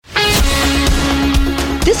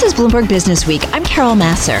This is Bloomberg Businessweek. I'm Carol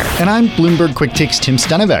Massar. And I'm Bloomberg Quick Takes Tim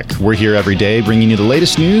Stenovec. We're here every day bringing you the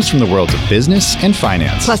latest news from the worlds of business and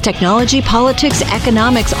finance. Plus technology, politics,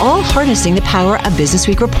 economics, all harnessing the power of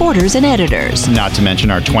Businessweek reporters and editors. Not to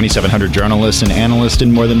mention our 2,700 journalists and analysts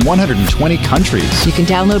in more than 120 countries. You can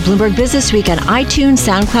download Bloomberg Businessweek on iTunes,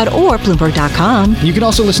 SoundCloud, or Bloomberg.com. You can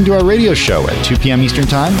also listen to our radio show at 2 p.m. Eastern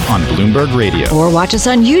Time on Bloomberg Radio. Or watch us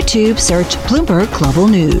on YouTube. Search Bloomberg Global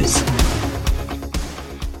News.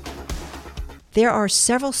 There are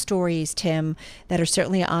several stories, Tim, that are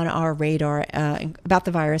certainly on our radar about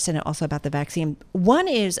the virus and also about the vaccine. One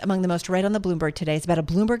is among the most read on the Bloomberg today. It's about a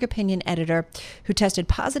Bloomberg opinion editor who tested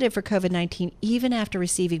positive for COVID-19 even after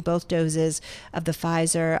receiving both doses of the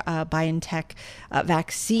Pfizer-BioNTech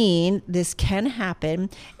vaccine. This can happen.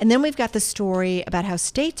 And then we've got the story about how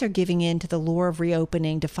states are giving in to the lure of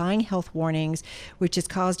reopening, defying health warnings, which has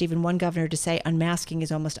caused even one governor to say unmasking is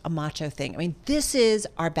almost a macho thing. I mean, this is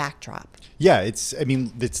our backdrop. Yeah, it's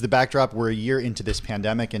the backdrop. We're a year into this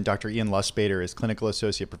pandemic, and Dr. Ian Lustbader is Clinical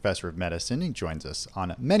Associate Professor of Medicine. He joins us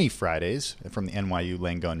on many Fridays from the NYU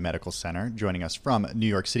Langone Medical Center, joining us from New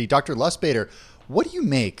York City. Dr. Lustbader, what do you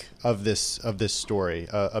make of this story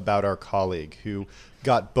about our colleague who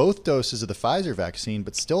got both doses of the Pfizer vaccine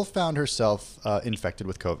but still found herself infected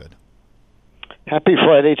with COVID? Happy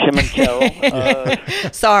Friday, Tim and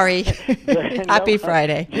Carol. Sorry. Happy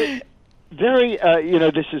Friday. Very,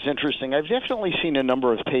 this is interesting. I've definitely seen a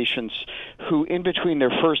number of patients who, in between their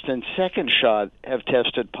first and second shot, have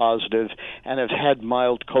tested positive and have had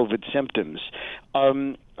mild COVID symptoms.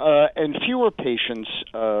 And fewer patients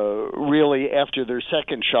really, after their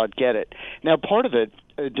second shot, get it. Now, part of it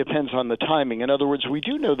depends on the timing. In other words, we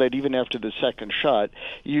do know that even after the second shot,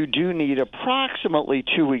 you do need approximately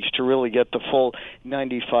 2 weeks to really get the full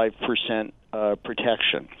 95%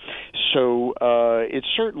 protection. So it's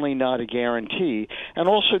certainly not a guarantee. And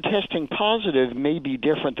also testing positive may be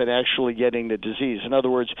different than actually getting the disease. In other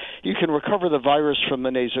words, you can recover the virus from the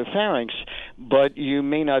nasopharynx, but you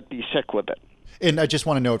may not be sick with it. And I just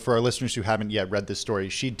want to note for our listeners who haven't yet read this story,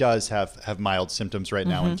 she does have mild symptoms right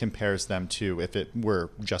now and compares them to if it were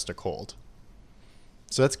just a cold.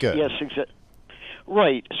 So that's good. Yes, exactly.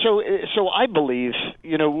 Right. So I believe,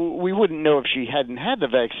 we wouldn't know if she hadn't had the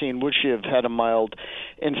vaccine, would she have had a mild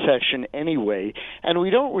infection anyway? And we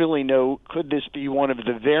don't really know, could this be one of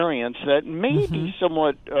the variants that may be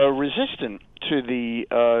somewhat resistant to the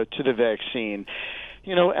vaccine?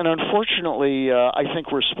 And unfortunately, I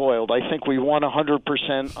think we're spoiled. I think we want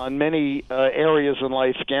 100% on many areas in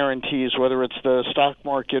life guarantees, whether it's the stock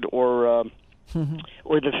market or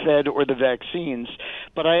the Fed or the vaccines.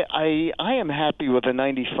 But I am happy with the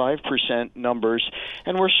 95% numbers,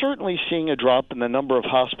 and we're certainly seeing a drop in the number of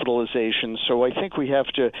hospitalizations. So I think we have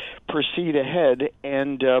to proceed ahead,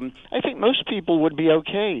 and I think most people would be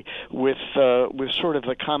okay with sort of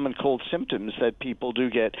the common cold symptoms that people do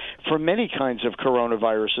get for many kinds of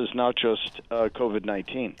coronaviruses, not just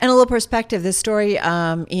COVID-19. And a little perspective, this story,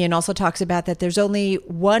 Ian, also talks about that there's only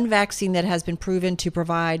one vaccine that has been proven to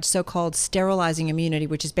provide so-called sterilizing immunity,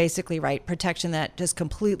 which is basically, protection that just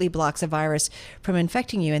completely blocks a virus from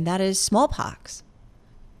infecting you, and that is smallpox.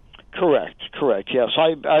 Correct. Yes,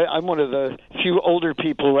 I'm one of the few older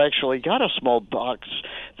people who actually got a smallpox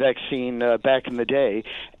vaccine back in the day,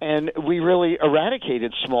 and we really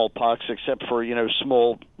eradicated smallpox, except for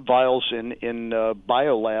small vials in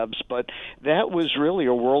biolabs. But that was really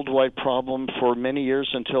a worldwide problem for many years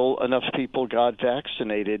until enough people got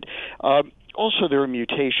vaccinated. Also, there are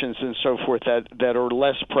mutations and so forth that are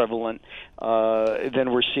less prevalent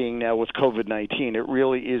than we're seeing now with COVID-19. It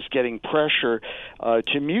really is getting pressure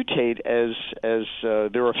to mutate as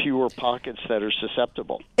there are fewer pockets that are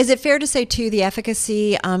susceptible. Is it fair to say, too, the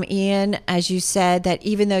efficacy, Ian, as you said, that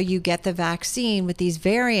even though you get the vaccine with these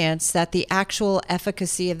variants, that the actual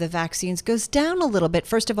efficacy of the vaccines goes down a little bit,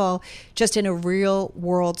 first of all, just in a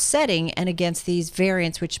real-world setting and against these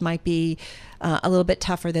variants, which might be a little bit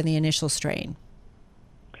tougher than the initial strain?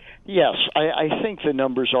 Yes, I think the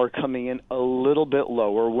numbers are coming in a little bit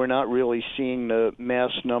lower. We're not really seeing the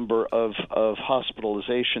mass number of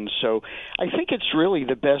hospitalizations. So I think it's really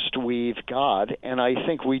the best we've got, and I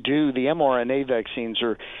think we do. The mRNA vaccines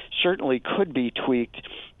certainly could be tweaked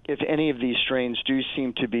if any of these strains do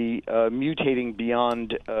seem to be mutating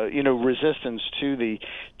beyond, resistance to the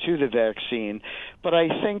vaccine. But I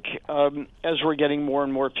think as we're getting more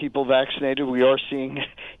and more people vaccinated, we are seeing,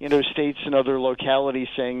 states and other localities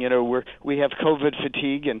saying, we have COVID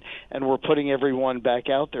fatigue and we're putting everyone back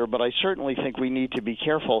out there. But I certainly think we need to be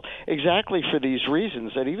careful exactly for these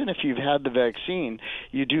reasons, that even if you've had the vaccine,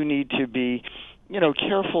 you do need to be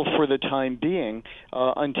careful for the time being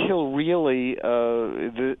until really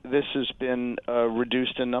this has been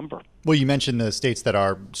reduced in number. Well, you mentioned the states that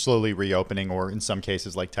are slowly reopening, or in some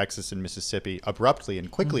cases like Texas and Mississippi, abruptly and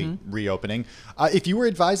quickly reopening. If you were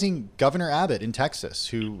advising Governor Abbott in Texas,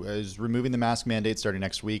 who is removing the mask mandate starting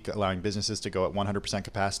next week, allowing businesses to go at 100%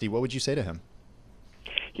 capacity, what would you say to him?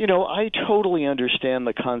 I totally understand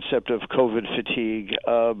the concept of COVID fatigue.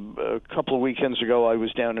 A couple of weekends ago, I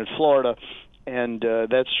was down in Florida, and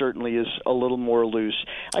that certainly is a little more loose.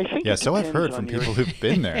 I think. Yeah, so I've heard from people who've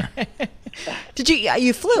been there. Did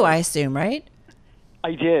you flew? I assume, right?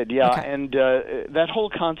 I did, yeah. Okay. And that whole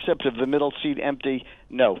concept of the middle seat empty,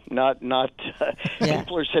 no, not.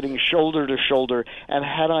 People are sitting shoulder to shoulder. And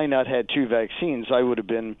had I not had 2 vaccines, I would have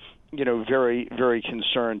been, very, very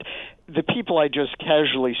concerned. The people I just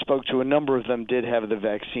casually spoke to, a number of them did have the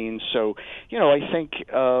vaccine. So, I think.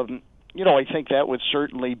 I think that would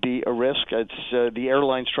certainly be a risk. It's the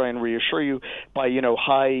airlines try and reassure you by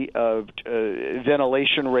high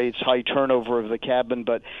ventilation rates, high turnover of the cabin,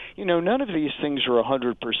 but none of these things are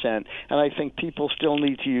 100%. And I think people still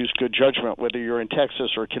need to use good judgment, whether you're in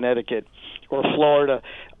Texas or Connecticut or Florida.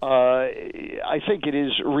 I think it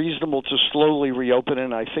is reasonable to slowly reopen,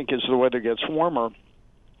 and I think as the weather gets warmer,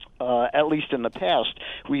 at least in the past,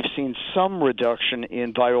 we've seen some reduction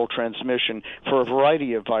in viral transmission for a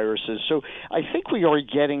variety of viruses. So I think we are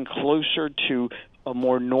getting closer to a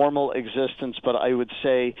more normal existence, but I would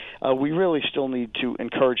say we really still need to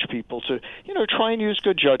encourage people to, try and use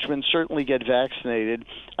good judgment, certainly get vaccinated.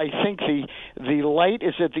 I think the light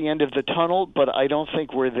is at the end of the tunnel, but I don't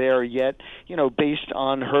think we're there yet, based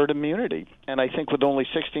on herd immunity. And I think with only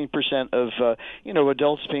 16% of,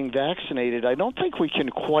 adults being vaccinated, I don't think we can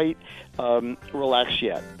quite relax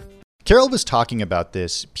yet. Carol was talking about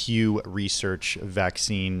this Pew Research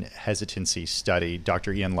vaccine hesitancy study.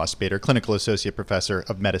 Dr. Ian Lustbader, Clinical Associate Professor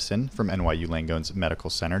of Medicine from NYU Langone's Medical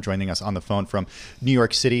Center, joining us on the phone from New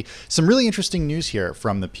York City. Some really interesting news here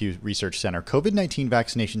from the Pew Research Center. COVID-19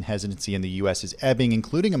 vaccination hesitancy in the U.S. is ebbing,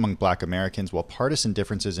 including among Black Americans, while partisan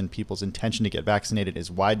differences in people's intention to get vaccinated is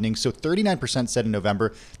widening. So 39% said in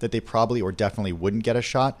November that they probably or definitely wouldn't get a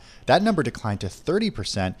shot. That number declined to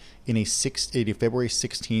 30% in a February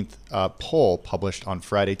 16th poll published on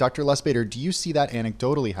Friday. Dr. Lustbader, do you see that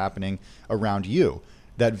anecdotally happening around you,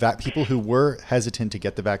 that people who were hesitant to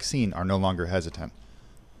get the vaccine are no longer hesitant?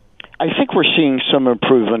 I think we're seeing some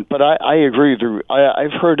improvement, but I agree with you.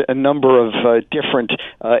 I've heard a number of different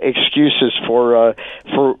excuses for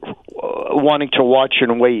wanting to watch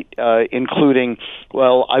and wait, including,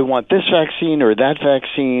 well, I want this vaccine or that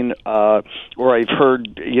vaccine, or I've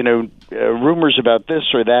heard, rumors about this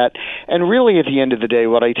or that. And really, at the end of the day,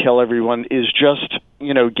 what I tell everyone is just,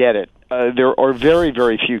 get it. There are very,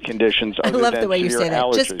 very few conditions. I love the way you say that.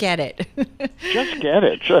 Allergies. Just get it. Just get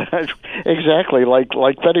it. Exactly, like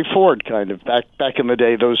Betty Ford, kind of back in the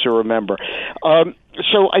day. Those who remember.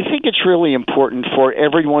 So I think it's really important for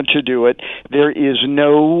everyone to do it. There is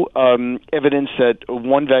no evidence that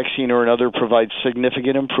one vaccine or another provides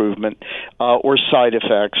significant improvement or side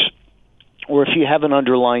effects. Or if you have an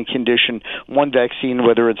underlying condition, one vaccine,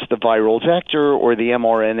 whether it's the viral vector or the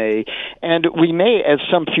mRNA, and we may at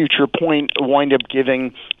some future point wind up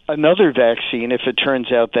giving another vaccine if it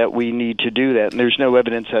turns out that we need to do that, and there's no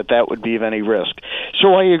evidence that that would be of any risk.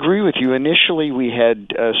 So I agree with you. Initially, we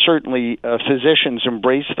had certainly physicians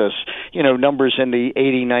embrace this, numbers in the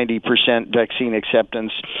 80-90% vaccine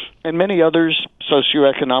acceptance, and many others,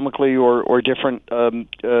 socioeconomically or different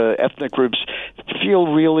ethnic groups,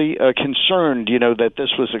 feel really concerned, that this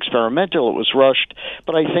was experimental, it was rushed.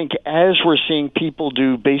 But I think as we're seeing people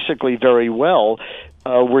do basically very well,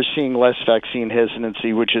 we're seeing less vaccine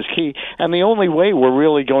hesitancy, which is key. And the only way we're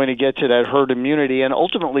really going to get to that herd immunity and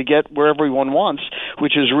ultimately get where everyone wants,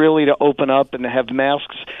 which is really to open up and have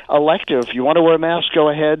masks elective. You want to wear a mask, go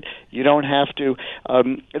ahead. You don't have to.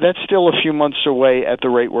 That's still a few months away at the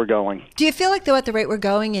rate we're going. Do you feel like, though, at the rate we're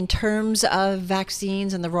going in terms of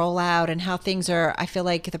vaccines and the rollout and how things are, I feel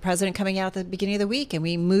like the president coming out at the beginning of the week and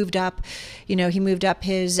we moved up, he moved up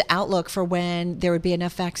his outlook for when there would be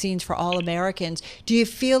enough vaccines for all Americans. Do you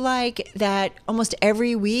feel like that almost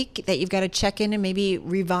every week that you've got to check in and maybe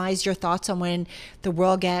revise your thoughts on when the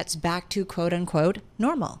world gets back to quote unquote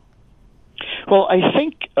normal? Well, I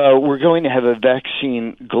think we're going to have a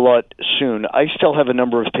vaccine glut soon. I still have a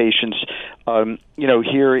number of patients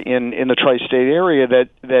here in the tri-state area,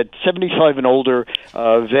 that 75 and older,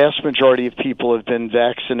 vast majority of people have been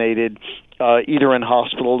vaccinated, either in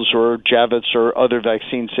hospitals or Javits or other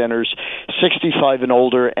vaccine centers, 65 and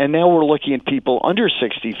older, and now we're looking at people under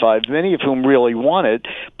 65, many of whom really want it,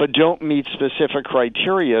 but don't meet specific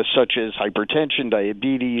criteria such as hypertension,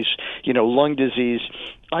 diabetes, lung disease.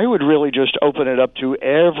 I would really just open it up to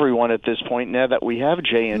everyone at this point now that we have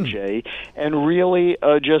J&J, and really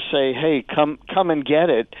just say, hey, come and get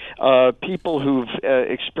it. People who've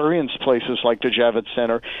experienced places like the Javits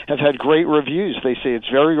Center have had great reviews. They say it's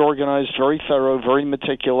very organized, very thorough, very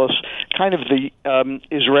meticulous, kind of the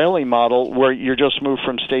Israeli model where you're just moved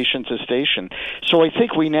from station to station. So I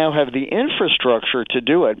think we now have the infrastructure to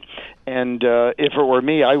do it, and if it were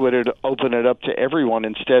me, I would open it up to everyone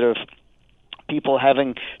instead of people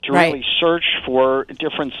having to really search for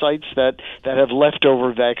different sites that have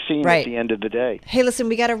leftover vaccine at the end of the day. Hey, listen,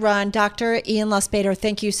 we got to run. Dr. Ian Lustbader,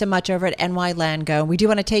 thank you so much over at NYU Langone. We do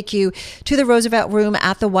want to take you to the Roosevelt Room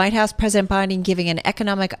at the White House. President Biden giving an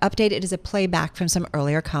economic update. It is a playback from some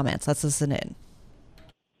earlier comments. Let's listen in.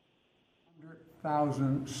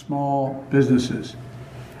 100,000 small businesses.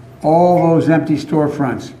 All those empty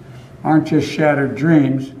storefronts aren't just shattered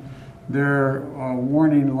dreams. There are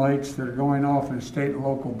warning lights that are going off in state and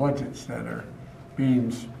local budgets that are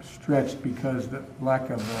being stretched because of the lack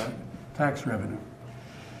of tax revenue.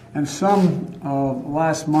 And some of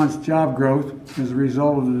last month's job growth is a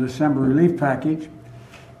result of the December relief package.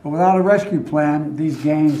 But without a rescue plan, these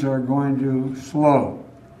gains are going to slow.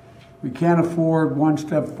 We can't afford one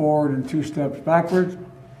step forward and two steps backwards.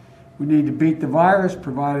 We need to beat the virus,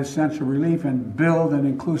 provide essential relief, and build an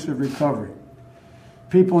inclusive recovery.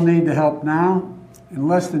 People need the help now. In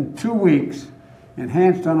less than 2 weeks,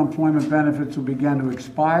 enhanced unemployment benefits will begin to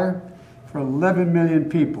expire for 11 million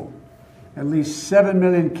people. At least 7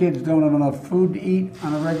 million kids don't have enough food to eat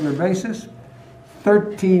on a regular basis.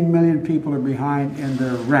 13 million people are behind in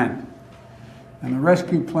their rent. And the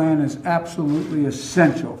rescue plan is absolutely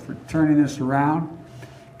essential for turning this around,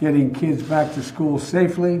 getting kids back to school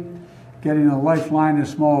safely, getting a lifeline to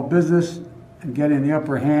small business, and getting the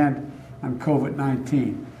upper hand on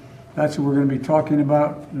COVID-19. That's what we're going to be talking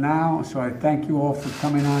about now, so I thank you all for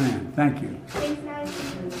coming on in. Thank you. Thanks, guys.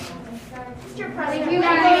 Mr. President, thank you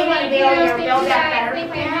guys. Let's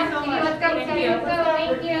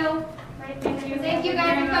go. Thank you. Thank you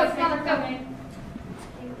guys. Let's go.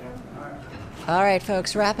 All right,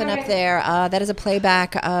 folks, wrapping up there. That is a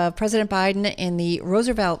playback of President Biden in the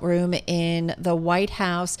Roosevelt Room in the White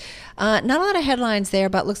House. Not a lot of headlines there,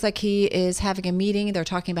 but looks like he is having a meeting. They're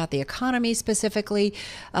talking about the economy specifically.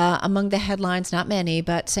 Among the headlines, not many,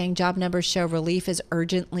 but saying job numbers show relief is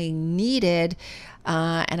urgently needed.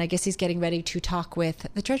 And I guess he's getting ready to talk with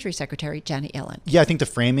the Treasury Secretary, Janet Yellen. Yeah, I think the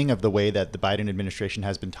framing of the way that the Biden administration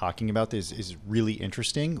has been talking about this is really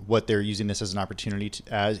interesting. What they're using this as an opportunity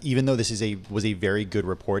to, as even though this was a very good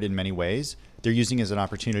report in many ways, they're using it as an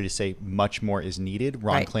opportunity to say much more is needed.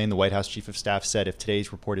 Ron Klain, the White House chief of staff, said if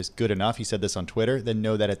today's report is good enough, he said this on Twitter, then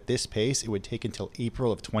know that at this pace, it would take until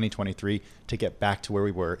April of 2023 to get back to where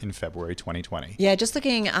we were in February 2020. Yeah, just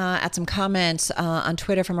looking at some comments on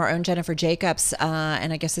Twitter from our own Jennifer Jacobs,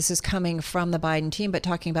 and I guess this is coming from the Biden team, but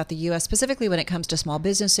talking about the U.S. specifically when it comes to small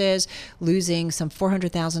businesses, losing some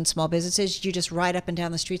 400,000 small businesses. You just ride up and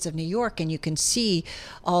down the streets of New York and you can see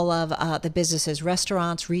all of the businesses,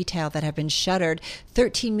 restaurants, retail that have been shuttered.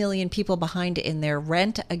 13 million people behind in their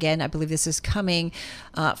rent. Again, I believe this is coming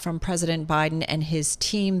from President Biden and his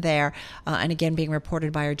team there. And again, being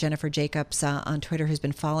reported by our Jennifer Jacobs on Twitter, who's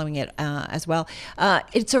been following it as well.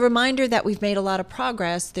 It's a reminder that we've made a lot of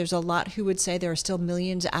progress. There's a lot who would say there are still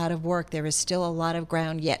millions out of work. There is still a lot of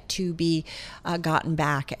ground yet to be gotten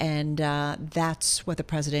back. And that's what the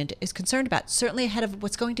president is concerned about. Certainly ahead of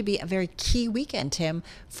what's going to be a very key weekend, Tim,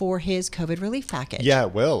 for his COVID relief package. Yeah,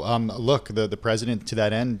 it will. Look, the president, to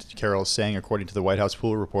that end, Carol, is saying, according to the White House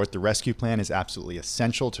pool report, the rescue plan is absolutely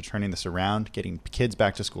essential to turning this around, getting kids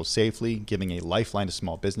back to school safely, giving a lifeline to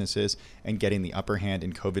small businesses, and getting the upper hand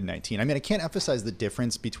in COVID-19. I mean, I can't emphasize the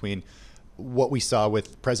difference between what we saw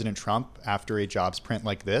with President Trump after a jobs print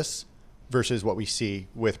like this versus what we see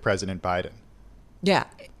with President Biden. Yeah.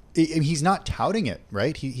 He's not touting it,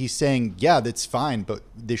 right? He's saying, yeah, that's fine, but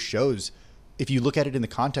this shows, if you look at it in the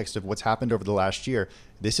context of what's happened over the last year,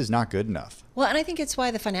 this is not good enough. Well, and I think it's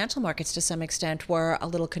why the financial markets to some extent were a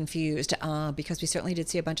little confused because we certainly did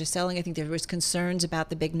see a bunch of selling. I think there was concerns about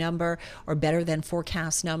the big number or better than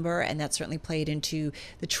forecast number, and that certainly played into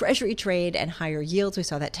the Treasury trade and higher yields. We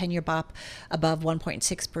saw that 10-year bop above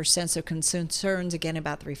 1.6%. So concerns again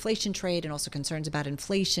about the reflation trade and also concerns about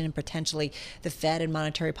inflation and potentially the Fed and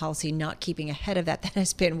monetary policy not keeping ahead of that. That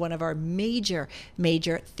has been one of our major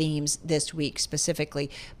themes this week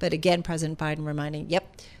specifically. But again, President Biden reminding, yep,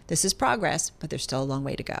 this is progress, but there's still a long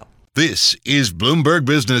way to go. This is Bloomberg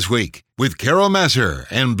Businessweek with Carol Massar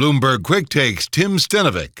and Bloomberg Quick Takes Tim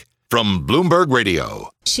Stenovec from Bloomberg Radio.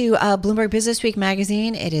 To Bloomberg Businessweek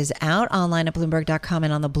magazine. It is out online at Bloomberg.com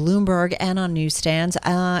and on the Bloomberg and on newsstands.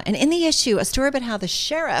 And in the issue, a story about how the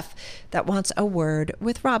sheriff that wants a word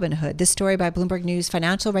with Robinhood. This story by Bloomberg News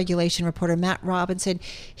financial regulation reporter Matt Robinson.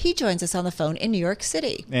 He joins us on the phone in New York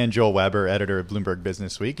City. And Joel Weber, editor of Bloomberg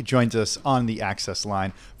Businessweek, joins us on the access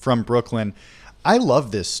line from Brooklyn. I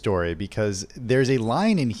love this story because there's a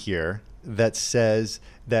line in here that says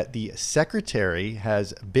that the secretary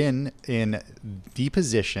has been in the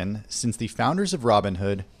position since the founders of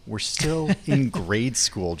Robinhood were still in grade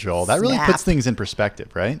school, Joel. That really puts things in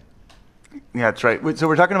perspective, right? Yeah, that's right. So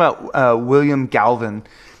we're talking about William Galvin,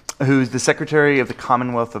 who's the Secretary of the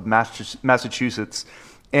Commonwealth of Massachusetts.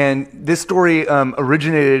 And this story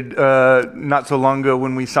originated not so long ago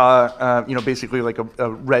when we saw, basically like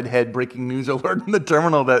a redhead breaking news alert in the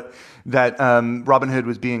terminal that Robinhood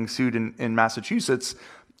was being sued in Massachusetts.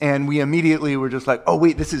 And we immediately were just like, oh,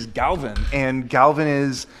 wait, this is Galvin. And Galvin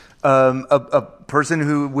is a person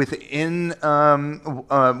who within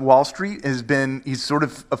Wall Street he's sort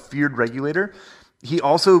of a feared regulator. He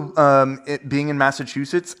also, being in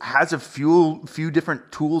Massachusetts, has a few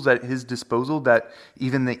different tools at his disposal that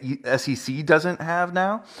even the SEC doesn't have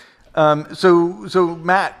now. So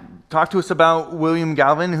Matt, talk to us about William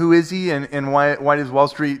Galvin. Who is he, and why does Wall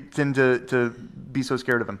Street tend to be so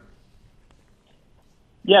scared of him?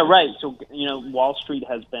 Yeah, right. So, Wall Street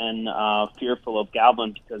has been fearful of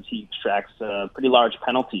Galvin because he extracts pretty large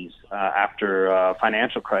penalties after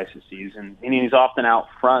financial crises, and he's often out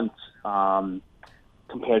front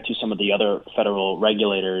compared to some of the other federal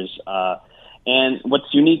regulators. And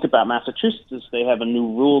what's unique about Massachusetts is they have a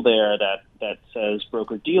new rule there that says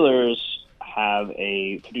broker-dealers have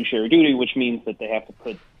a fiduciary duty, which means that they have to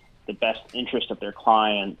put the best interest of their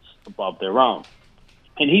clients above their own.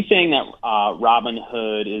 And he's saying that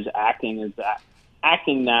Robinhood is acting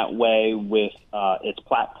that way with its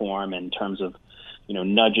platform in terms of,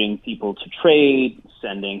 nudging people to trade,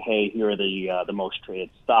 sending, hey, here are the most traded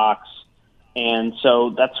stocks. And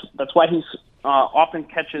so that's why he's often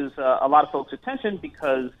catches a lot of folks' attention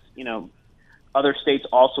because, other states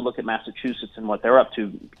also look at Massachusetts and what they're up to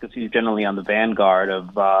because he's generally on the vanguard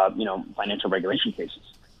of, financial regulation cases.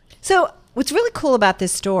 So what's really cool about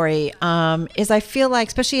this story is I feel like,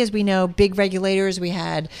 especially as we know, big regulators, we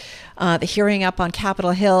had the hearing up on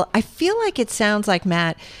Capitol Hill. I feel like it sounds like,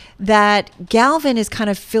 Matt, that Galvin is kind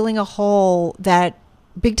of filling a hole that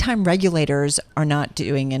big-time regulators are not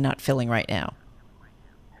doing and not filling right now.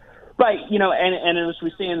 Right, and as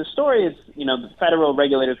we see in the story, it's, the federal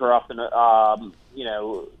regulators are often,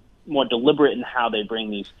 more deliberate in how they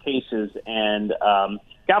bring these cases, and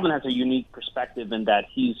Galvin has a unique perspective in that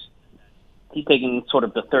he's taking sort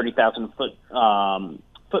of the 30,000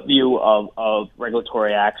 foot view of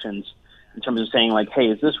regulatory actions in terms of saying, like, hey,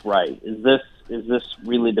 is this right? Is this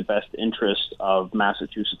really the best interest of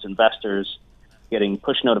Massachusetts investors getting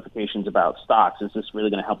push notifications about stocks? Is this really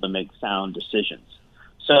going to help them make sound decisions?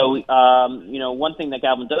 So, one thing that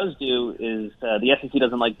Galvin does do is the SEC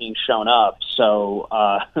doesn't like being shown up. So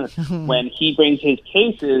when he brings his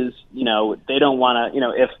cases, they don't want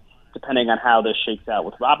to, if depending on how this shakes out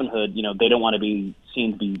with Robinhood, they don't want to be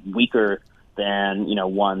seen to be weaker than,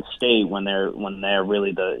 one state when they're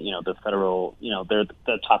really the federal, they're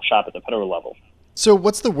the top shop at the federal level. So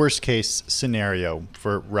what's the worst case scenario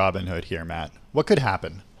for Robinhood here, Matt? What could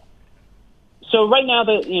happen? So right now,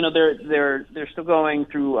 they're still going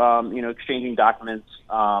through exchanging documents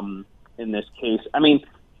in this case. I mean,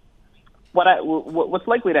 what's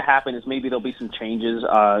likely to happen is maybe there'll be some changes.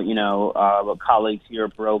 Colleagues here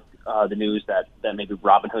broke the news that maybe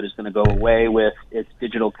Robinhood is going to go away with its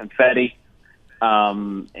digital confetti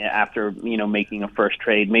after making a first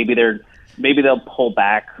trade. Maybe they'll pull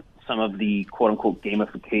back some of the quote unquote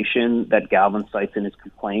gamification that Galvin cites in his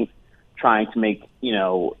complaint, trying to make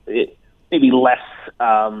it maybe less,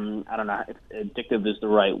 I don't know if addictive is the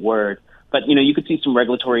right word, but, you could see some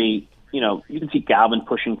regulatory, you can see Galvin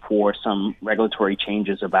pushing for some regulatory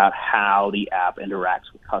changes about how the app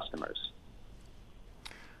interacts with customers.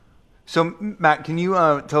 So, Matt, can you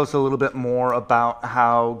tell us a little bit more about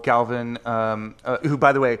how Galvin, who,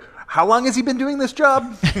 by the way, how long has he been doing this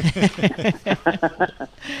job?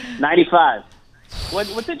 95. What's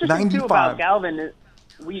interesting 95. too about Galvin is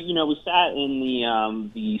we sat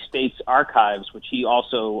in the state's archives, which he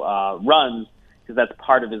also runs, because that's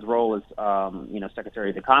part of his role as Secretary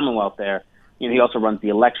of the Commonwealth there. He also runs the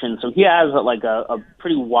election, so he has a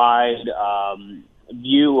pretty wide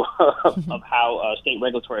view of how state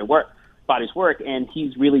regulatory bodies work, and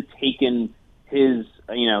he's really taken his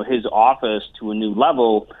office to a new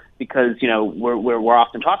level. Because we're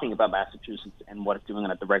often talking about Massachusetts and what it's doing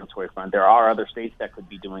at the regulatory front. There are other states that could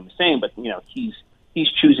be doing the same, but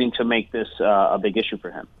he's choosing to make this a big issue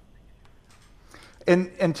for him.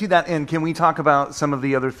 And to that end, can we talk about some of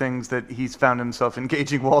the other things that he's found himself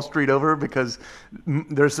engaging Wall Street over? Because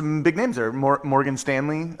there's some big names there, Morgan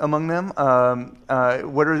Stanley among them.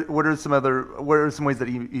 What are some ways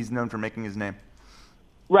that he's known for making his name?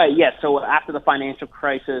 Right. Yeah. So after the financial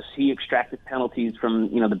crisis, he extracted penalties from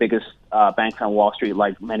the biggest banks on Wall Street,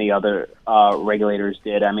 like many other regulators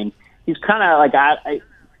did. I mean, he's kind of like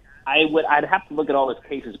I'd have to look at all his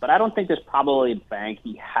cases, but I don't think there's probably a bank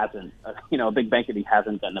he hasn't, a big bank that he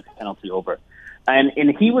hasn't gotten a penalty over. And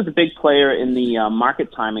he was a big player in the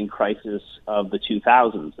market timing crisis of the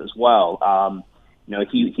 2000s as well.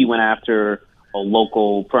 He went after a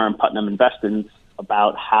local firm, Putnam Investments,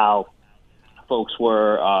 about how folks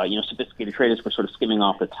were, sophisticated traders were sort of skimming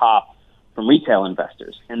off the top from retail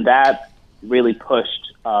investors. And that really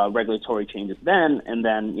pushed regulatory changes and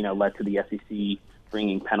then led to the SEC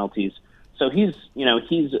bringing penalties. So he's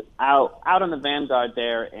out on the vanguard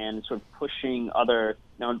there and sort of pushing other,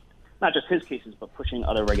 not just his cases, but pushing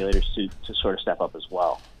other regulators to sort of step up as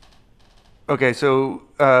well. Okay, so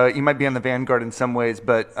you might be on the vanguard in some ways,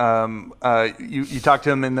 but you talked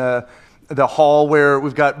to him in the hall where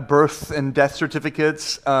we've got birth and death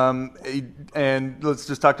certificates, and let's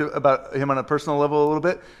just talk about him on a personal level a little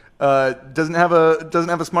bit. Doesn't have a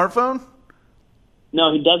smartphone?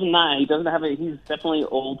 No, he does not. He doesn't have it. He's definitely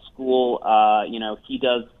old school. He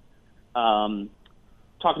does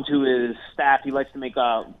talking to his staff. He likes to make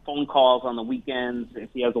phone calls on the weekends. If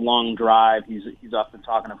he has a long drive, he's often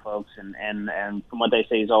talking to folks, and from what they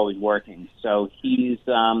say, he's always working. So he's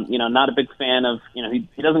not a big fan of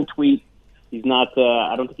he doesn't tweet. He's not.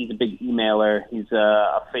 I don't think he's a big emailer. He's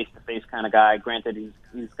a face-to-face kind of guy. Granted, he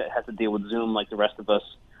has to deal with Zoom like the rest of us.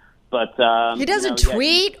 But he doesn't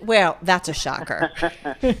tweet? Yeah, well, that's a shocker.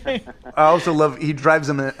 I also love he drives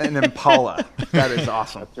an Impala. That is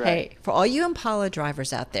awesome. That's right. Hey, for all you Impala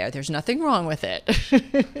drivers out there, there's nothing wrong with it.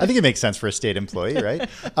 I think it makes sense for a state employee, right?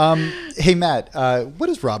 Hey, Matt, what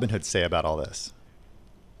does Robinhood say about all this?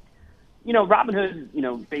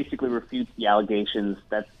 Robinhood, basically refutes the allegations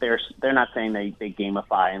that they're not saying they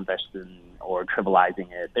gamify investing or trivializing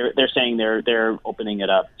it. They're saying they're opening it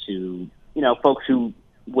up to folks who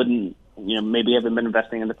wouldn't maybe haven't been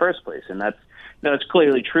investing in the first place, and that's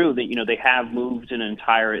clearly true that they have moved an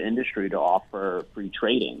entire industry to offer free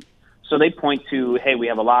trading. So they point to, hey, we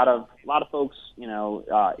have a lot of folks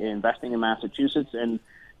investing in Massachusetts,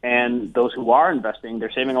 and those who are investing,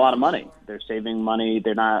 they're saving a lot of money. They're saving money.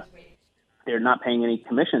 They're not paying any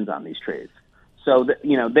commissions on these trades. So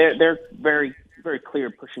they're very, very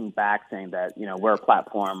clear pushing back, saying that we're a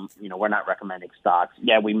platform. We're not recommending stocks.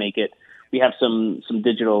 Yeah, we make it. We have some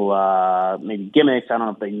digital maybe gimmicks. I don't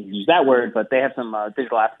know if they use that word, but they have some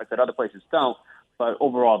digital aspects that other places don't. But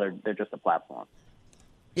overall, they're just a platform.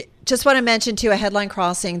 Just want to mention, too, a headline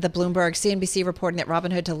crossing the Bloomberg, CNBC reporting that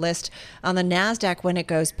Robinhood to list on the NASDAQ when it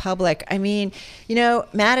goes public. I mean,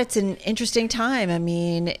 Matt, it's an interesting time. I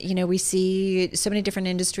mean, we see so many different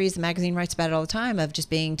industries. The magazine writes about it all the time of just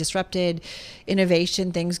being disrupted,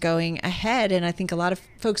 innovation, things going ahead. And I think a lot of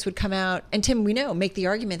folks would come out, and Tim, we know, make the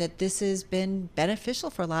argument that this has been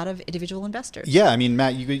beneficial for a lot of individual investors. Yeah, I mean,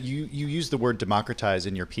 Matt, you use the word democratize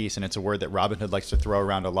in your piece, and it's a word that Robinhood likes to throw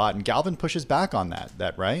around a lot. And Galvin pushes back on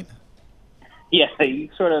that, right? Yeah, he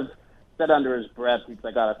sort of said under his breath, he's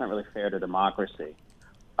like, "Oh, that's not really fair to democracy."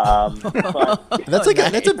 But that's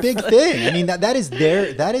a big thing. I mean, that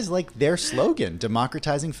is like their slogan: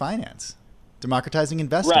 democratizing finance, democratizing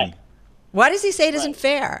investing. Right. Why does he say it isn't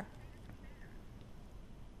fair?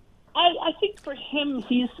 I think for him,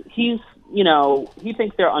 he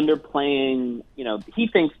thinks they're underplaying. He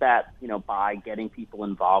thinks that by getting people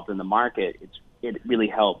involved in the market, it really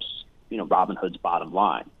helps Robinhood's bottom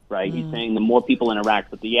line. Right? He's saying the more people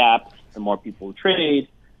interact with the app, the more people trade,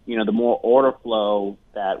 the more order flow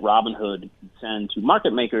that Robinhood can send to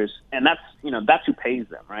market makers, and that's who pays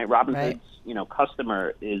them, right? Robinhood's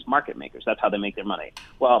customer is market makers. That's how they make their money.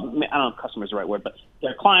 Well, I don't know if customer is the right word, but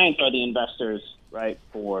their clients are the investors, right,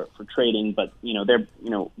 for trading. But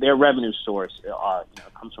their revenue source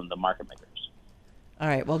comes from the market makers. All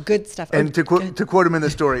right. Well, good stuff. And to quote him in the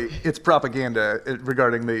story, it's propaganda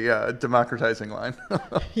regarding the democratizing line.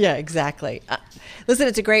 Yeah, exactly. Listen,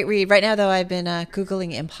 it's a great read. Right now, though, I've been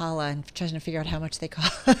Googling Impala and trying to figure out how much they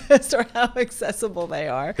cost or how accessible they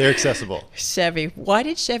are. They're accessible. Chevy. Why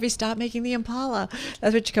did Chevy stop making the Impala?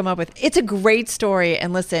 That's what you come up with. It's a great story.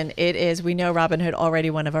 And listen, it is, we know Robinhood already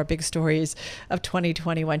one of our big stories of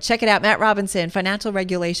 2021. Check it out. Matt Robinson, financial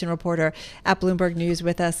regulation reporter at Bloomberg News,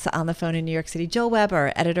 with us on the phone in New York City. Joel Webb,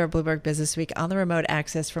 editor of Bloomberg Businessweek, on the remote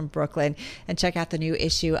access from Brooklyn. And check out the new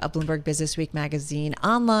issue of Bloomberg Businessweek magazine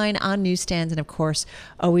online, on newsstands, and of course,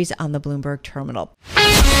 always on the Bloomberg terminal.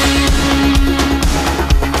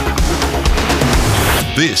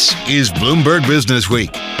 This is Bloomberg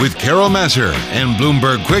Businessweek with Carol Massar and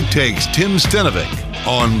Bloomberg Quick Takes Tim Stenovec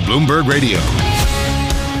on Bloomberg Radio.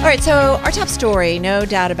 All right, so our top story, no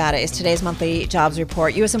doubt about it, is today's monthly jobs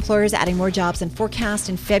report. U.S. employers adding more jobs than forecast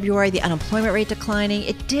in February, the unemployment rate declining.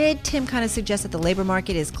 It did, Tim, kind of suggest that the labor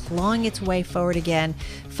market is clawing its way forward again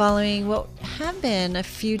following what have been a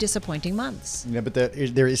few disappointing months. Yeah, but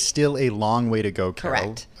there is still a long way to go, Carol.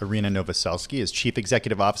 Correct. Irina Novoselsky is Chief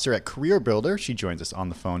Executive Officer at CareerBuilder. She joins us on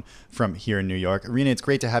the phone from here in New York. Irina, it's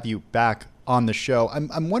great to have you back on the show.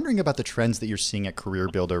 I'm wondering about the trends that you're seeing at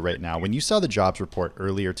CareerBuilder right now. When you saw the jobs report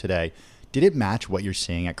earlier today, did it match what you're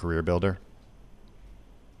seeing at CareerBuilder?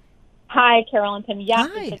 Hi, Carol and Tim. Yeah,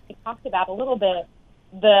 Hi. We talked about a little bit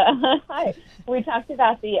we talked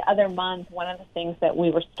about the other month. One of the things that we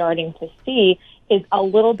were starting to see is a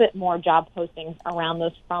little bit more job postings around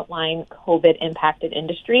those frontline COVID-impacted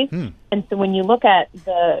industries. And so when you look at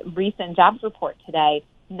the recent jobs report today,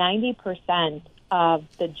 90% of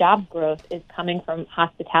the job growth is coming from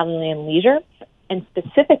hospitality and leisure. And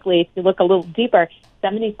specifically, if you look a little deeper,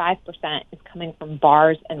 75% is coming from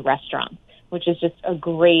bars and restaurants, which is just a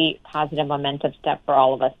great positive momentum step for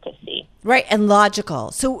all of us to see. Right, and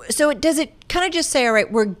logical. So does it kind of just say, all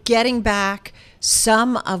right, we're getting back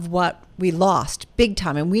some of what we lost big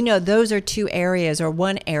time? And we know those are two areas, or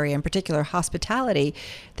one area in particular, hospitality,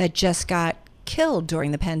 that just got killed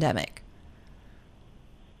during the pandemic.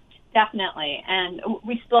 Definitely. And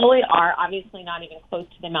we slowly are, obviously not even close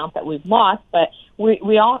to the amount that we've lost, but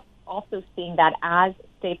we are also seeing that as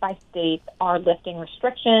state by state are lifting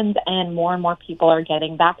restrictions and more people are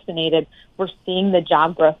getting vaccinated, we're seeing the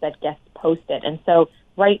job growth that gets posted. And so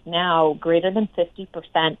right now, greater than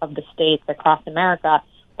 50% of the states across America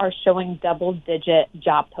are showing double-digit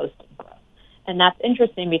job posting growth. And that's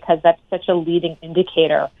interesting because that's such a leading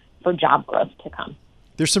indicator for job growth to come.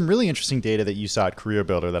 There's some really interesting data that you saw at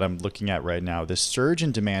CareerBuilder that I'm looking at right now. This surge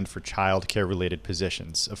in demand for childcare-related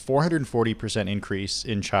positions, a 440% increase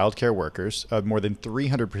in childcare workers, a more than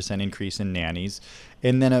 300% increase in nannies,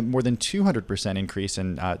 and then a more than 200% increase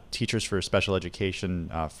in teachers for special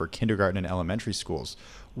education for kindergarten and elementary schools.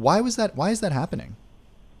 Why is that happening?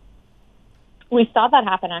 We saw that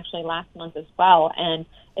happen actually last month as well, and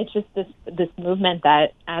it's just this movement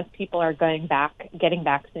that as people are getting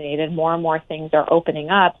vaccinated, more and more things are opening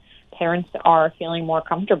up. Parents are feeling more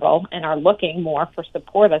comfortable and are looking more for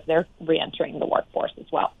support as they're reentering the workforce as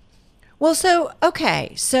well. Well, so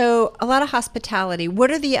a lot of hospitality. What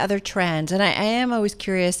are the other trends? And I am always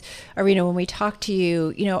curious, Irina, when we talk to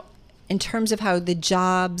you, in terms of how the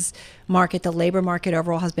jobs market, the labor market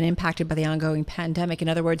overall has been impacted by the ongoing pandemic. In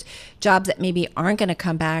other words, jobs that maybe aren't going to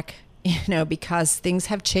come back, because things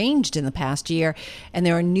have changed in the past year and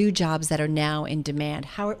there are new jobs that are now in demand.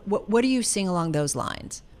 What are you seeing along those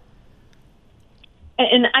lines?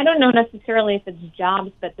 And I don't know necessarily if it's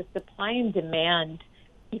jobs, but the supply and demand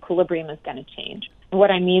equilibrium is going to change. What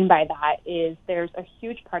I mean by that is there's a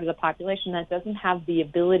huge part of the population that doesn't have the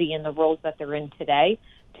ability in the roles that they're in today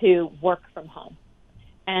to work from home.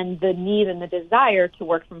 And the need and the desire to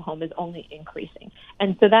work from home is only increasing.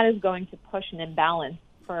 And so that is going to push an imbalance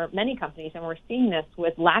for many companies. And we're seeing this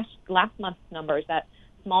with last month's numbers that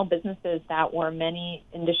small businesses that were many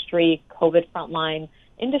industry, COVID frontline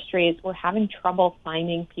industries were having trouble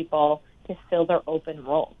finding people to fill their open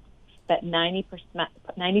roles. That 90%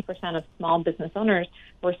 of small business owners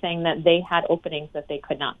were saying that they had openings that they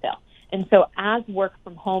could not fill. And so as work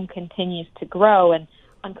from home continues to grow, and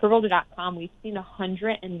on CareerBuilder.com, we've seen a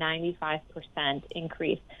 195%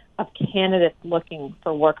 increase of candidates looking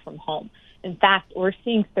for work from home. In fact, we're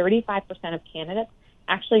seeing 35% of candidates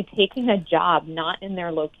actually taking a job not in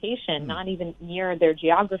their location, not even near their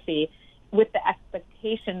geography, with the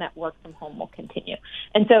expectation that work from home will continue.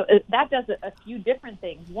 And so that does a few different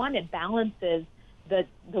things. One, it balances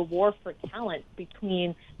the war for talent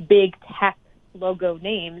between big tech logo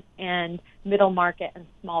names and middle market and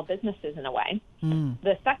small businesses in a way.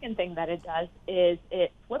 The second thing that it does is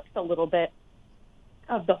it flips a little bit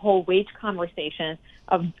of the whole wage conversation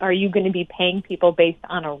of, are you going to be paying people based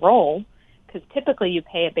on a role? Because typically you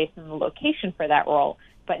pay it based on the location for that role.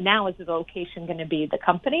 But now is the location going to be the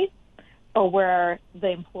company or where the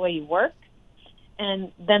employee works?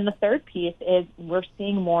 And then the third piece is we're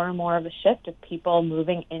seeing more and more of a shift of people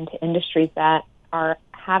moving into industries that are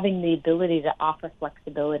having the ability to offer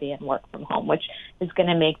flexibility and work from home, which is going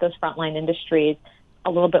to make those frontline industries a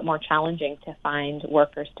little bit more challenging to find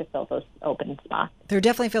workers to fill those open spots. There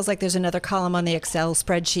definitely feels like there's another column on the Excel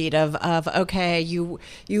spreadsheet of okay, you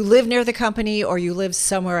live near the company or you live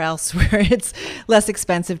somewhere else where it's less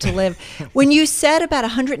expensive to live. When you said about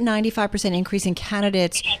 195% increase in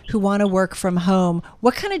candidates who want to work from home,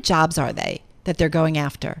 what kind of jobs are they that they're going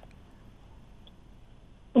after?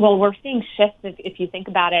 Well, we're seeing shifts. If you think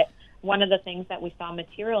about it, one of the things that we saw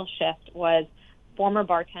material shift was former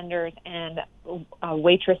bartenders and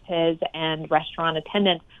waitresses and restaurant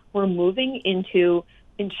attendants were moving into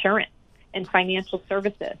insurance and financial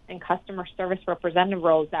services and customer service representative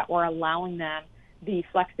roles that were allowing them the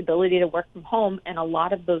flexibility to work from home. And a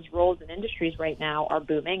lot of those roles and industries right now are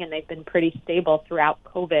booming, and they've been pretty stable throughout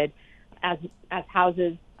COVID as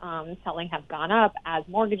houses selling have gone up, as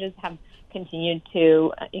mortgages have continued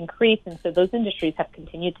to increase. And so those industries have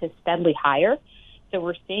continued to steadily hire. So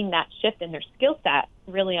we're seeing that shift in their skill set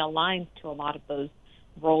really aligns to a lot of those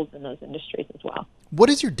roles in those industries as well. What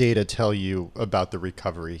does your data tell you about the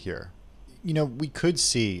recovery here? You know, we could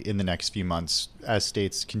see in the next few months, as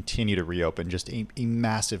states continue to reopen, just a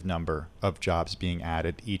massive number of jobs being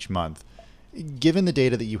added each month. Given the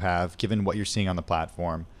data that you have, given what you're seeing on the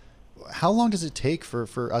platform, how long does it take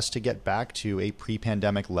for us to get back to a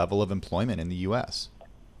pre-pandemic level of employment in the U.S.?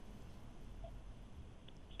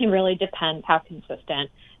 It really depends how consistent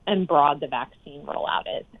and broad the vaccine rollout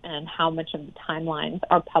is and how much of the timelines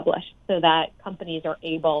are published so that companies are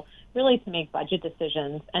able really to make budget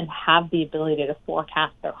decisions and have the ability to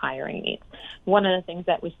forecast their hiring needs. One of the things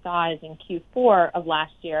that we saw is in Q4 of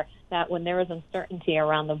last year that when there was uncertainty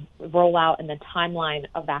around the rollout and the timeline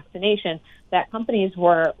of vaccination, that companies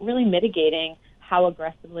were really mitigating how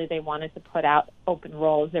aggressively they wanted to put out open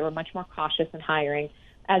roles. They were much more cautious in hiring.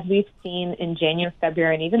 As we've seen in January,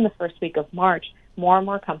 February, and even the first week of March, more and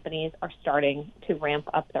more companies are starting to ramp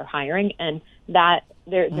up their hiring, and that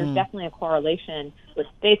there's definitely a correlation with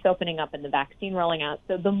states opening up and the vaccine rolling out.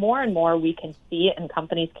 So the more and more we can see it and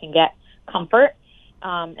companies can get comfort,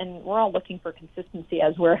 and we're all looking for consistency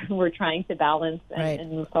as we're trying to balance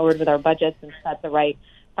and move forward with our budgets and set the right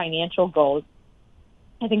financial goals.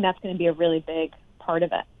 I think that's going to be a really big part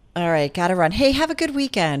of it. All right, got to run. Hey, have a good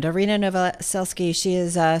weekend. Irina Novoselsky, she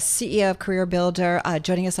is CEO of CareerBuilder,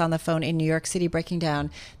 joining us on the phone in New York City, breaking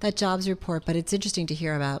down that jobs report. But it's interesting to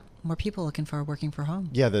hear about more people looking for working from home.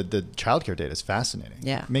 Yeah, the childcare data is fascinating.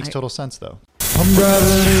 Yeah. Makes total sense, though. I'm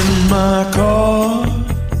driving in my car.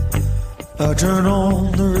 I turn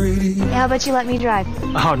on the radio. How about you let me drive?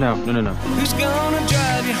 Oh, no. Who's gonna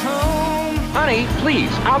drive you home? Honey,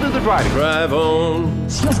 please, I'll do the driving. Drive on.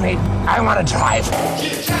 Excuse me, I want to drive.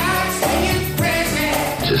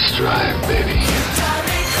 Just drive, baby.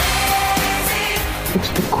 It's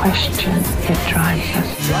the question that drives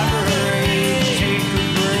us. Drive a range, take a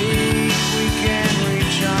break. We can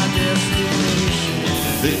reach our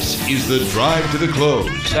destination. This is the Drive to the Close.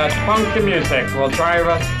 That funky music will drive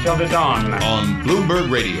us till the dawn. On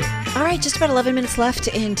Bloomberg Radio. All right, just about 11 minutes left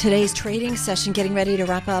in today's trading session, getting ready to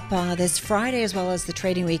wrap up this Friday as well as the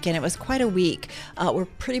trading weekend. It was quite a week. We're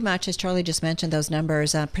pretty much, as Charlie just mentioned, those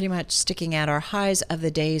numbers, pretty much sticking at our highs of the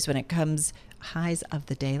days when it comes highs of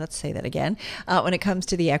the day. Let's say that again. When it comes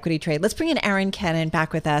to the equity trade, let's bring in Aaron Kennon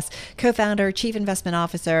back with us, co-founder, chief investment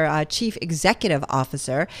officer, chief executive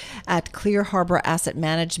officer at Clear Harbor Asset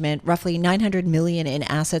Management, roughly $900 million in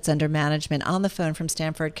assets under management, on the phone from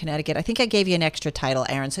Stamford, Connecticut. I think I gave you an extra title,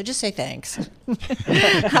 Aaron, so just say thanks.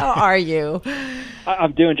 How are you?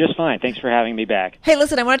 I'm doing just fine. Thanks for having me back. Hey,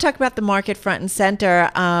 listen, I want to talk about the market front and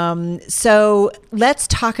center. So let's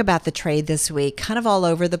talk about the trade this week, kind of all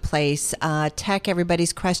over the place. Tech,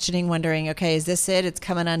 everybody's questioning, wondering, okay, is this it? It's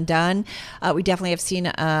coming undone. We definitely have seen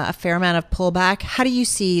a fair amount of pullback. How do you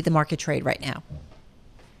see the market trade right now?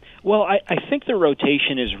 Well, I think the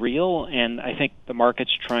rotation is real, and I think the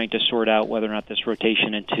market's trying to sort out whether or not this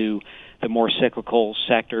rotation into the more cyclical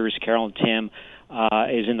sectors, Carol and Tim,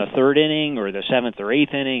 is in the third inning or the seventh or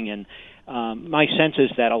eighth inning. And My sense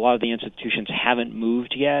is that a lot of the institutions haven't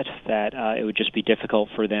moved yet, that it would just be difficult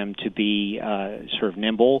for them to be sort of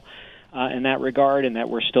nimble in that regard, and that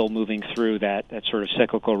we're still moving through that sort of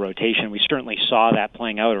cyclical rotation. We certainly saw that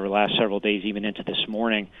playing out over the last several days, even into this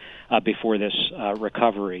morning before this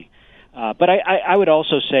recovery. But I would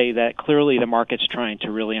also say that clearly the market's trying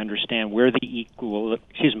to really understand where the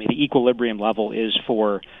equilibrium level is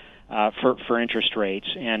for interest rates.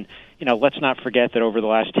 And let's not forget that over the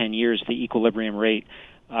last 10 years, the equilibrium rate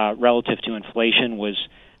relative to inflation was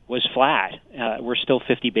flat. We're still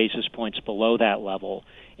 50 basis points below that level.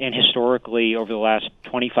 And historically, over the last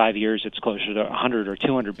 25 years, it's closer to 100 or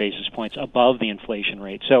 200 basis points above the inflation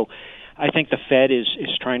rate. So I think the Fed is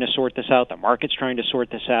trying to sort this out. The market's trying to sort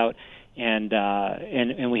this out. And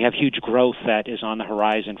we have huge growth that is on the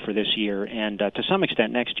horizon for this year and to some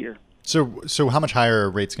extent next year. So how much higher are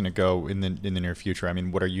rates going to go in the near future? I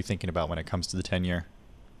mean, what are you thinking about when it comes to the 10-year?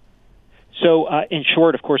 So in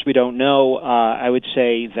short, of course, we don't know. I would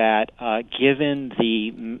say that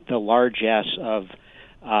given the largesse of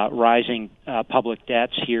rising public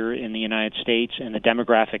debts here in the United States and the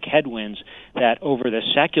demographic headwinds, that over the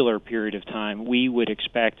secular period of time, we would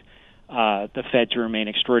expect the Fed to remain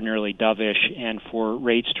extraordinarily dovish and for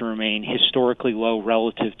rates to remain historically low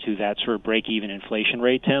relative to that sort of break-even inflation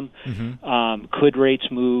rate, Tim. Mm-hmm. Could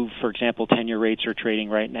rates move? For example, 10-year rates are trading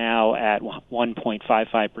right now at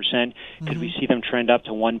 1.55%. Could we see them trend up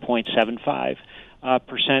to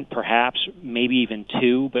 1.75%, perhaps, maybe even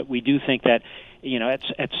 2%? But we do think that,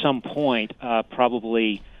 at some point,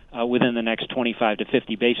 probably within the next 25 to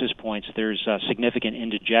 50 basis points, there's significant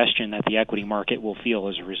indigestion that the equity market will feel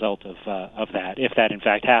as a result of that, if that in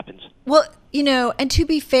fact happens. Well, and to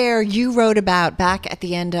be fair, you wrote about back at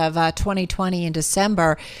the end of 2020 in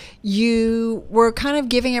December, you were kind of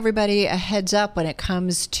giving everybody a heads up when it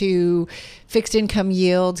comes to fixed income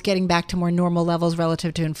yields getting back to more normal levels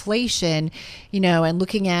relative to inflation, and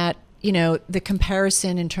looking at, the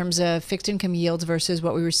comparison in terms of fixed income yields versus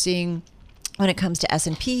what we were seeing when it comes to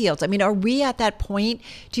S&P yields. I mean, are we at that point,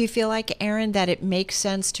 do you feel like, Aaron, that it makes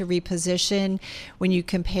sense to reposition when you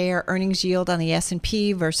compare earnings yield on the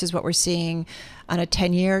S&P versus what we're seeing on a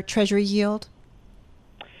 10-year Treasury yield?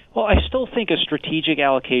 Well, I still think a strategic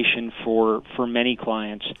allocation for many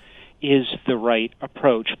clients is the right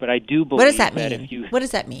approach, but I do believe what does that that mean? if you... What does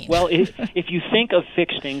that mean? Well, if you think of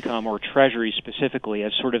fixed income or Treasury specifically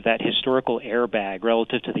as sort of that historical airbag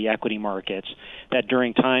relative to the equity markets, that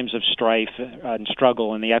during times of strife and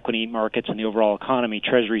struggle in the equity markets and the overall economy,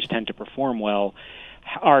 Treasuries tend to perform well.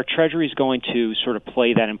 Are Treasuries going to sort of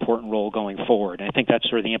play that important role going forward? And I think that's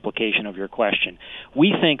sort of the implication of your question.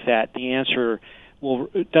 We think that the answer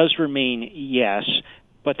does remain yes,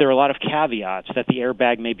 but there are a lot of caveats that the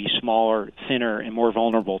airbag may be smaller, thinner, and more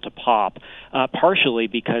vulnerable to pop, partially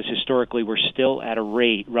because historically we're still at a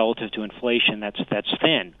rate relative to inflation that's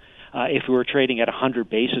thin. If we were trading at 100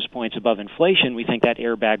 basis points above inflation, we think that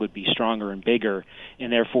airbag would be stronger and bigger,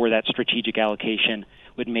 and therefore that strategic allocation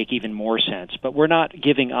would make even more sense. But we're not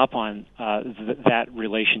giving up on that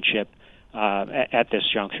relationship at this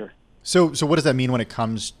juncture. So what does that mean when it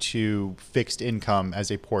comes to fixed income as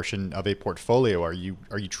a portion of a portfolio? Are you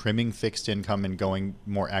trimming fixed income and going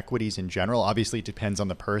more equities in general? Obviously, it depends on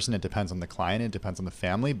the person, it depends on the client, it depends on the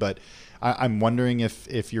family. But I'm wondering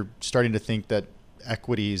if you're starting to think that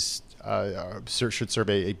equities should serve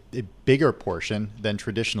a bigger portion than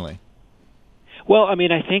traditionally. Well, I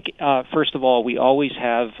mean, I think, first of all, we always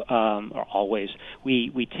have,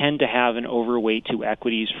 we tend to have an overweight to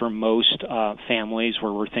equities for most families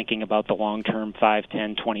where we're thinking about the long-term 5,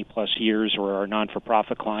 10, 20-plus years, or our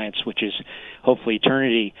non-for-profit clients, which is hopefully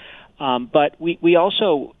eternity. But we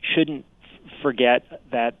also shouldn't forget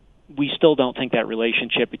that we still don't think that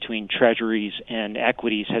relationship between treasuries and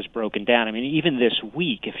equities has broken down. I mean, even this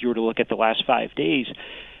week, if you were to look at the last 5 days,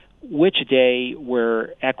 which day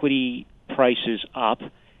were equity prices up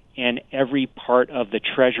and every part of the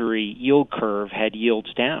Treasury yield curve had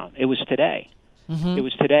yields down? It was today. Mm-hmm. It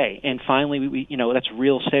was today. And finally, that's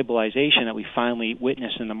real stabilization that we finally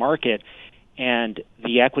witnessed in the market. And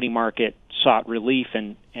the equity market sought relief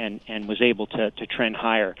and was able to trend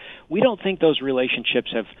higher. We don't think those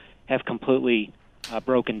relationships have completely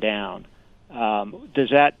broken down.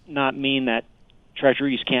 Does that not mean that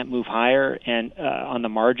Treasuries can't move higher and on the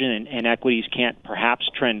margin and equities can't perhaps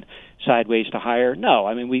trend sideways to higher? No.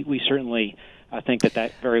 I mean, we certainly think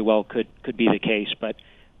that very well could be the case. But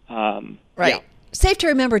right. Yeah. Safe to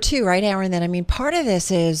remember, too, right, Aaron, that, part of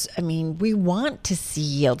this is, we want to see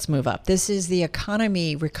yields move up. This is the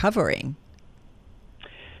economy recovering.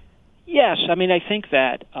 Yes. I think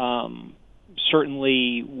that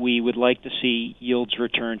certainly we would like to see yields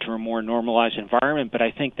return to a more normalized environment, but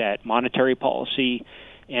I think that monetary policy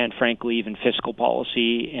and, frankly, even fiscal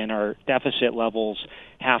policy and our deficit levels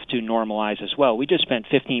have to normalize as well. We just spent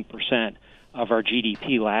 15% of our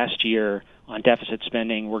GDP last year on deficit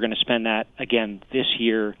spending. We're going to spend that again this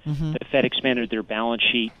year. The Fed expanded their balance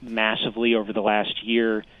sheet massively over the last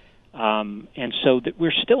year. And so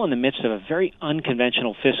we're still in the midst of a very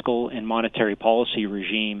unconventional fiscal and monetary policy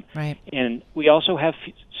regime. Right. And we also have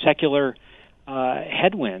secular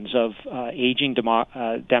headwinds of aging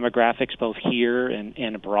demographics both here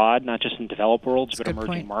and abroad, not just in developed worlds, but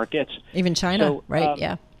emerging markets. Even China, so, right?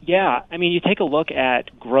 Yeah. Yeah. I mean, you take a look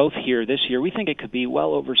at growth here this year, we think it could be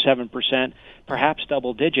well over 7%, perhaps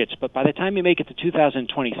double digits. But by the time you make it to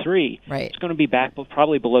 2023, it's going to be back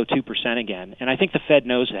probably below 2% again. And I think the Fed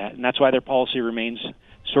knows that, and that's why their policy remains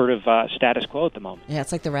sort of status quo at the moment. Yeah,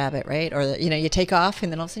 it's like the rabbit, right? Or, you take off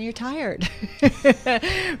and then all of a sudden you're tired.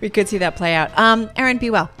 We could see that play out. Aaron, be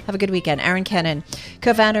well. Have a good weekend. Aaron Kennon,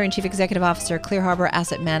 co-founder and chief executive officer, Clear Harbor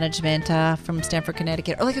Asset Management from Stamford,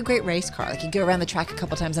 Connecticut. Or like a great race car. Like you go around the track a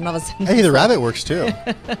couple times and all of a sudden... Hey, the rabbit works too.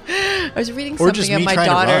 I was reading something of my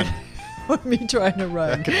daughter. Or me trying to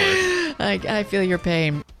run. I feel your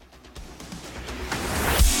pain.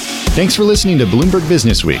 Thanks for listening to Bloomberg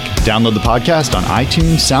Business Week. Download the podcast on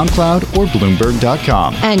iTunes, SoundCloud, or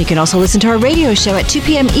Bloomberg.com. And you can also listen to our radio show at 2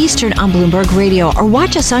 p.m. Eastern on Bloomberg Radio or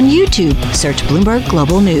watch us on YouTube. Search Bloomberg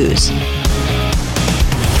Global News.